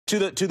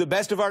to the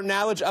best of our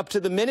knowledge, up to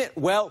the minute,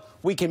 well,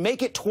 we can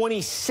make it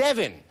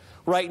 27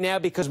 right now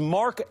because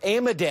Mark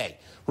Amodei,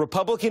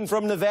 Republican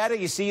from Nevada,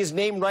 you see his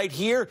name right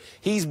here.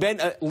 He's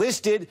been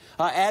listed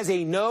as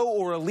a no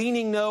or a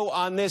leaning no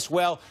on this.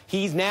 Well,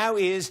 he now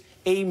is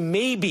a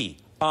maybe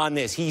on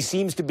this. He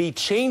seems to be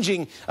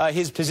changing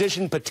his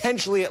position,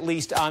 potentially at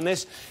least, on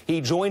this.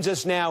 He joins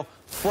us now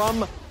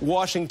from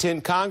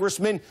Washington.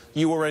 Congressman,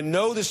 you were a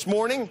no this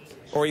morning,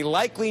 or a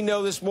likely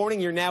no this morning.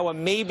 You're now a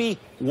maybe.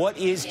 What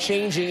is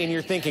changing in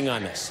your thinking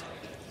on this?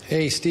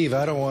 Hey, Steve,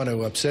 I don't want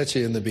to upset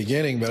you in the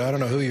beginning, but I don't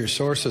know who your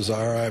sources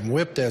are. I'm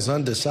whipped as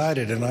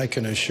undecided, and I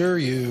can assure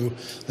you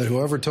that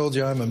whoever told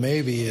you I'm a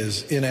maybe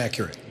is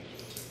inaccurate.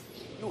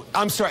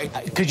 I'm sorry.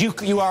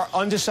 You are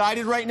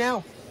undecided right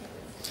now?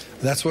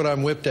 That's what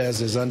I'm whipped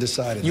as, is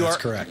undecided. That's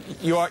correct.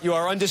 You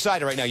are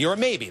undecided right now. You're a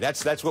maybe.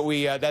 That's what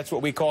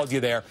we called you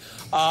there.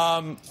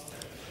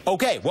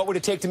 Okay, what would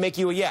it take to make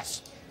you a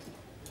yes?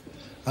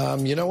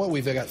 You know what?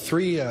 We've got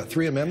three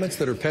amendments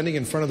that are pending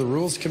in front of the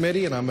Rules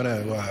Committee, and I'm going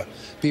to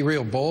be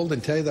real bold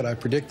and tell you that I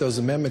predict those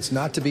amendments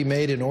not to be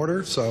made in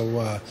order.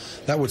 So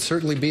that would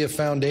certainly be a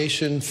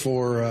foundation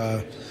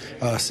for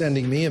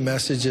sending me a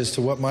message as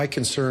to what my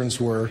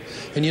concerns were.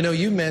 And you know,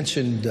 you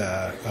mentioned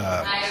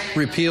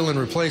repeal and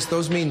replace.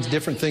 Those mean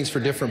different things for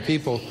different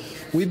people.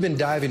 We've been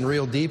diving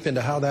real deep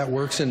into how that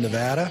works in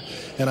Nevada,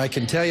 and I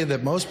can tell you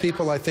that most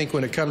people, I think,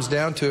 when it comes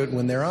down to it,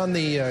 when they're on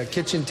the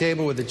kitchen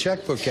table with the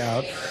checkbook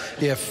out,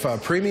 if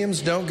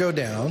premiums don't go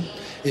down,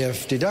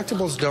 if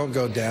deductibles don't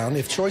go down,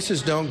 if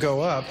choices don't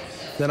go up,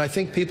 then I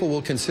think people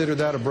will consider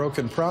that a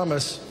broken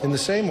promise in the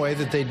same way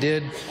that they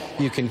did.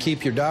 You can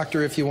keep your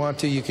doctor if you want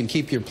to, you can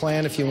keep your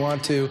plan if you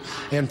want to,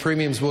 and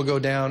premiums will go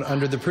down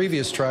under the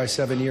previous try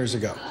 7 years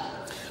ago.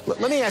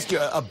 Let me ask you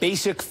a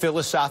basic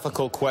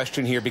philosophical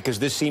question here, because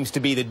this seems to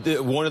be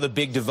one of the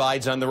big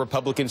divides on the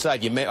Republican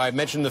side. I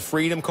mentioned the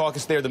Freedom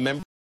Caucus there, the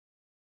members of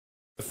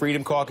the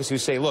Freedom Caucus who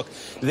say, look,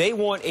 they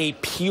want a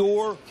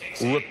pure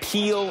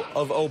repeal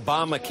of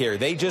Obamacare.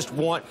 They just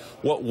want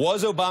what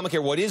is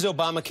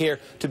Obamacare,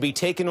 to be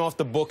taken off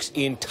the books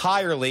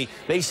entirely.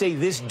 They say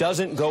this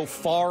doesn't go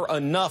far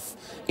enough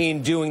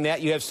in doing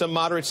that. You have some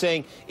moderates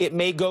saying it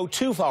may go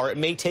too far. It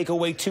may take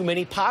away too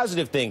many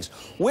positive things.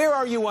 Where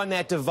are you on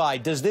that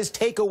divide? Does this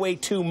take away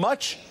too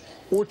much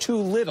or too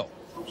little?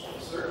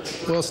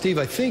 Well, Steve,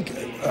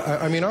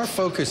 I mean, our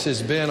focus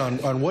has been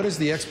on what is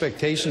the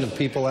expectation of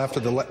people after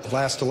the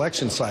last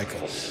election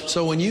cycle.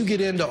 So when you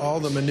get into all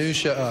the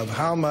minutia of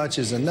how much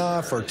is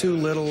enough or too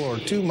little or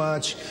too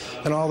much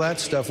and all that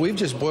stuff, we've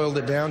just boiled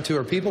it down to,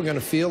 are people going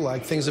to feel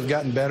like things have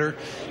gotten better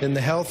in the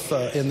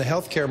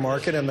healthcare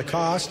market and the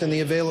cost and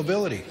the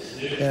availability?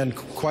 And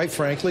quite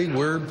frankly,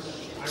 we're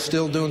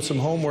still doing some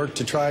homework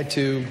to try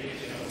to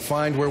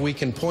find where we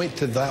can point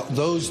to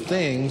those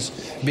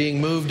things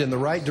being moved in the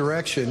right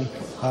direction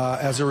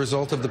as a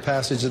result of the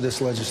passage of this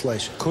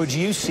legislation. Could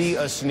you see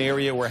a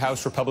scenario where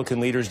House Republican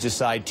leaders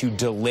decide to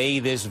delay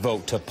this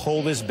vote, to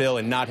pull this bill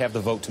and not have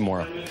the vote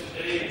tomorrow?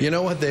 You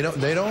know what? They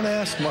don't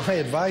ask my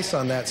advice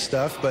on that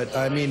stuff, but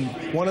I mean,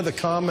 one of the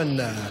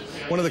common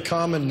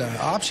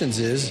options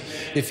is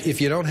if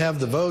you don't have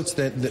the votes,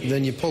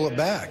 then you pull it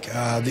back.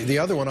 The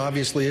other one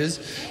obviously is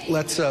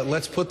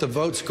let's put the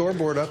vote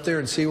scoreboard up there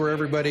and see where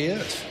everybody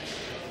is.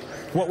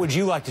 What would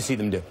you like to see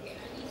them do?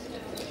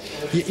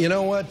 You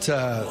know what?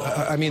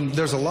 I mean,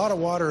 there's a lot of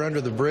water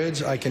under the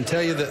bridge. I can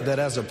tell you that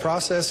as a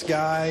process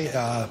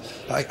guy,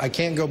 I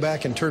can't go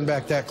back and turn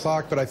back that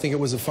clock, but I think it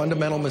was a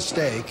fundamental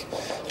mistake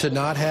to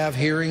not have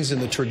hearings in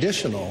the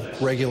traditional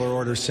regular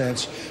order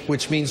sense,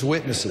 which means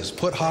witnesses.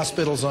 Put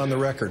hospitals on the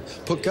record.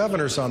 Put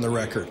governors on the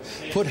record.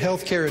 Put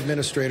healthcare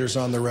administrators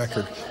on the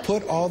record.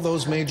 Put all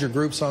those major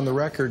groups on the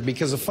record,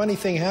 because a funny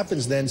thing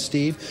happens then,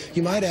 Steve.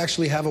 You might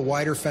actually have a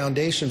wider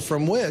foundation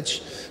from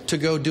which to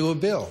go do a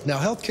bill. Now,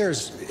 healthcare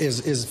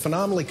is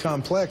phenomenally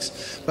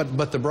complex,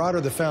 but the broader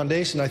the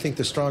foundation, I think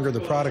the stronger the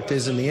product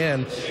is in the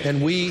end,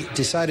 and we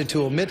decided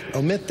to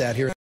omit that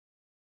here.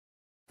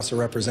 House of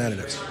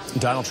Representatives.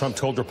 Donald Trump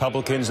told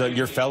Republicans, you and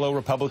your fellow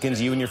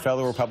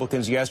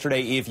Republicans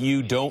yesterday, if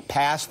you don't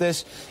pass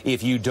this,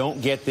 if you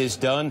don't get this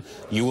done,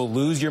 you will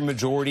lose your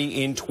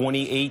majority in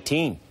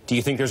 2018. Do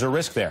you think there's a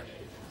risk there?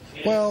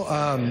 Well,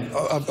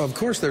 of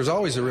course, there's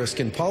always a risk.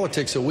 In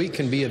politics, a week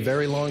can be a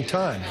very long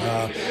time.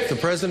 The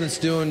president's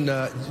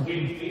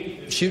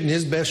shooting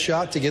his best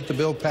shot to get the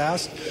bill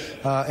passed,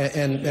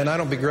 and I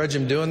don't begrudge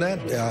him doing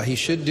that. He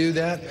should do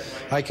that.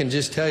 I can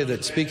just tell you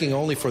that, speaking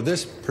only for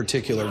this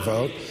particular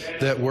vote,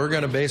 that we're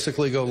going to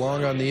basically go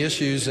long on the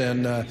issues,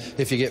 and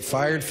if you get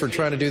fired for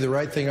trying to do the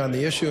right thing on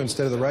the issue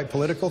instead of the right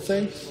political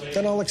thing,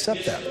 then I'll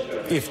accept that.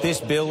 If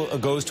this bill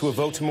goes to a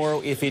vote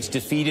tomorrow, if it's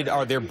defeated,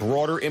 are there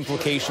broader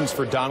implications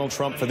for Donald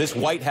Trump, for this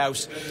White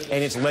House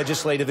and its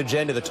legislative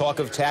agenda? The talk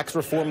of tax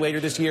reform later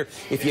this year.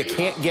 If you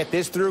can't get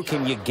this through,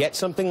 can you get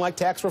something like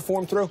tax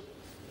reform through?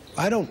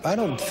 I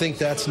don't think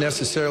that's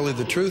necessarily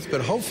the truth, but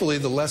hopefully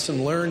the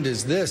lesson learned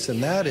is this,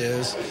 and that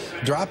is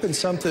dropping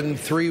something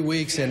 3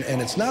 weeks, and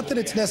it's not that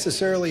it's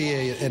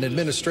necessarily an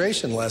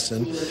administration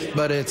lesson,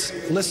 but it's,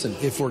 listen,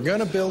 if we're going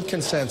to build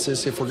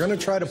consensus, if we're going to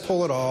try to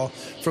pull it all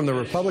from the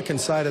Republican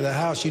side of the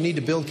House, you need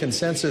to build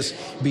consensus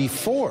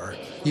before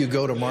you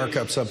go to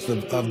markups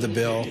of the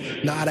bill,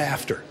 not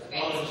after.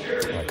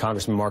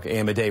 Congressman Mark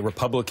Amodei,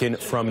 Republican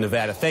from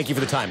Nevada. Thank you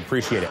for the time.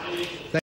 Appreciate it.